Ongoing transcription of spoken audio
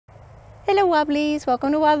Hello Wobblies,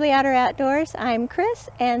 welcome to Wobbly Otter Outdoors. I'm Chris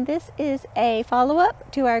and this is a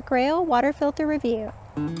follow-up to our Grayl water filter review.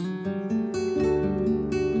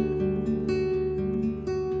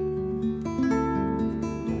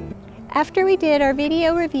 After we did our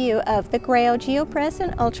video review of the Grayl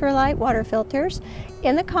Geopresent Ultralight water filters,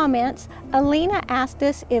 in the comments, Alina asked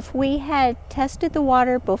us if we had tested the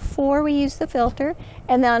water before we used the filter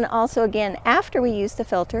and then also again after we used the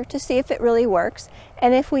filter to see if it really works.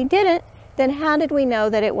 And if we didn't, then how did we know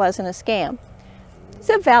that it wasn't a scam? It's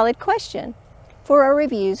a valid question. For our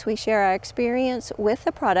reviews, we share our experience with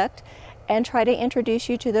the product and try to introduce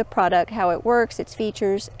you to the product, how it works, its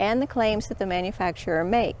features, and the claims that the manufacturer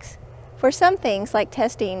makes. For some things, like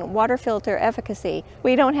testing water filter efficacy,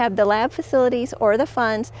 we don't have the lab facilities or the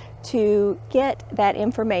funds to get that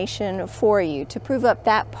information for you to prove up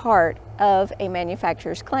that part of a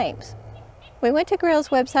manufacturer's claims. We went to Grayl's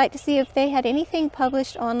website to see if they had anything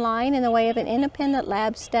published online in the way of an independent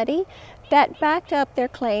lab study that backed up their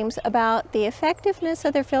claims about the effectiveness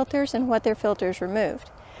of their filters and what their filters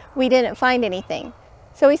removed. We didn't find anything.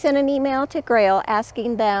 So we sent an email to Grayl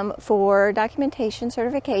asking them for documentation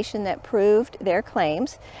certification that proved their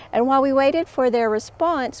claims. And while we waited for their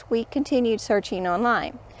response, we continued searching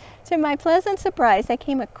online. To my pleasant surprise, I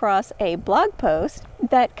came across a blog post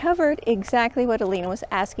that covered exactly what Alina was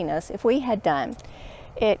asking us if we had done.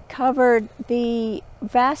 It covered the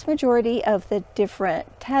vast majority of the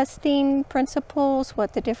different testing principles,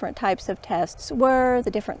 what the different types of tests were,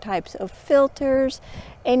 the different types of filters,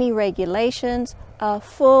 any regulations, a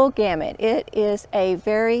full gamut. It is a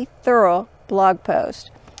very thorough blog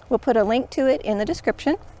post. We'll put a link to it in the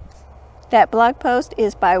description. That blog post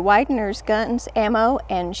is by Widener's Guns, Ammo,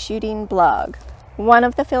 and Shooting blog. One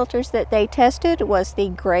of the filters that they tested was the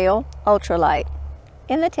Grayl Ultralight.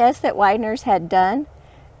 In the test that Widener's had done,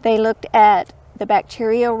 they looked at the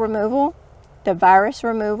bacterial removal, the virus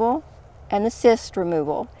removal, and the cyst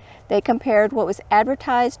removal. They compared what was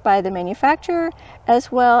advertised by the manufacturer as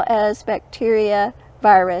well as bacteria,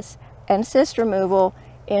 virus, and cyst removal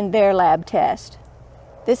in their lab test.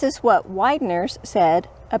 This is what Widener's said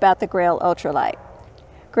about the Grayl Ultralight.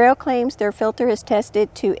 Grayl claims their filter is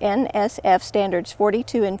tested to NSF standards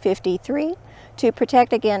 42 and 53 to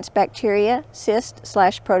protect against bacteria,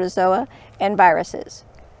 cyst/protozoa, and viruses.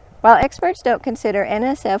 While experts don't consider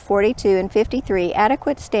NSF 42 and 53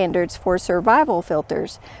 adequate standards for survival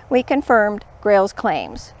filters, we confirmed Grayl's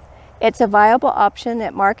claims. It's a viable option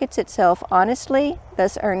that markets itself honestly,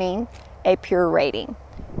 thus earning a pure rating.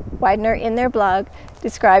 Widener in their blog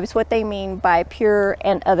describes what they mean by pure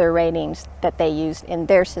and other ratings that they use in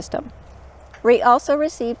their system. We also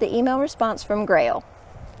received the email response from Grayl.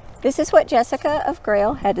 This is what Jessica of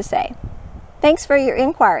Grayl had to say. Thanks for your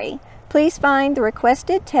inquiry. Please find the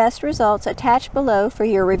requested test results attached below for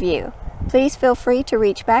your review. Please feel free to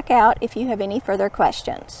reach back out if you have any further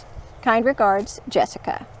questions. Kind regards,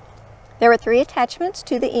 Jessica. There were 3 attachments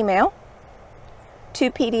to the email,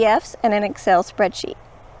 2 PDFs, and an Excel spreadsheet.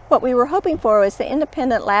 What we were hoping for was the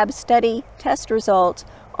independent lab study test results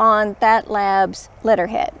on that lab's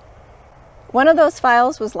letterhead. One of those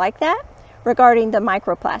files was like that, regarding the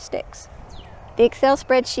microplastics. The Excel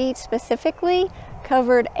spreadsheet specifically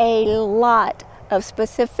covered a lot of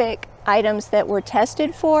specific items that were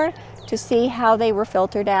tested for to see how they were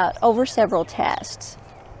filtered out over several tests.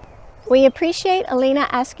 We appreciate Alina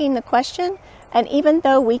asking the question, and even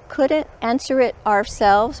though we couldn't answer it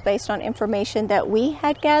ourselves based on information that we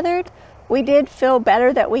had gathered, we did feel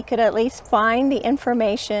better that we could at least find the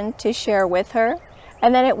information to share with her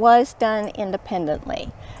and that it was done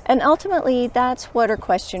independently. And ultimately, that's what her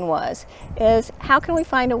question was, is how can we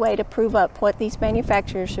find a way to prove up what these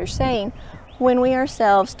manufacturers are saying when we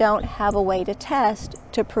ourselves don't have a way to test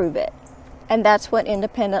to prove it? And that's what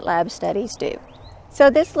independent lab studies do. So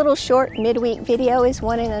this little short midweek video is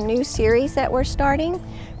one in a new series that we're starting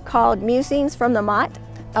called Musings from the Mott.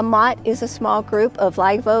 A mott is a small group of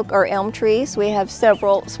live oak or elm trees. We have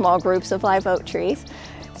several small groups of live oak trees.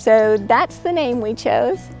 So that's the name we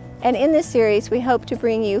chose. And in this series, we hope to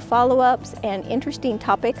bring you follow-ups and interesting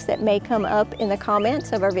topics that may come up in the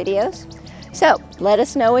comments of our videos. So let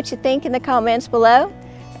us know what you think in the comments below.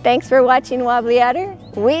 Thanks for watching Wobbly Otter.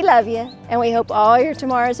 We love you, and we hope all your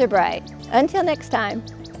tomorrows are bright. Until next time.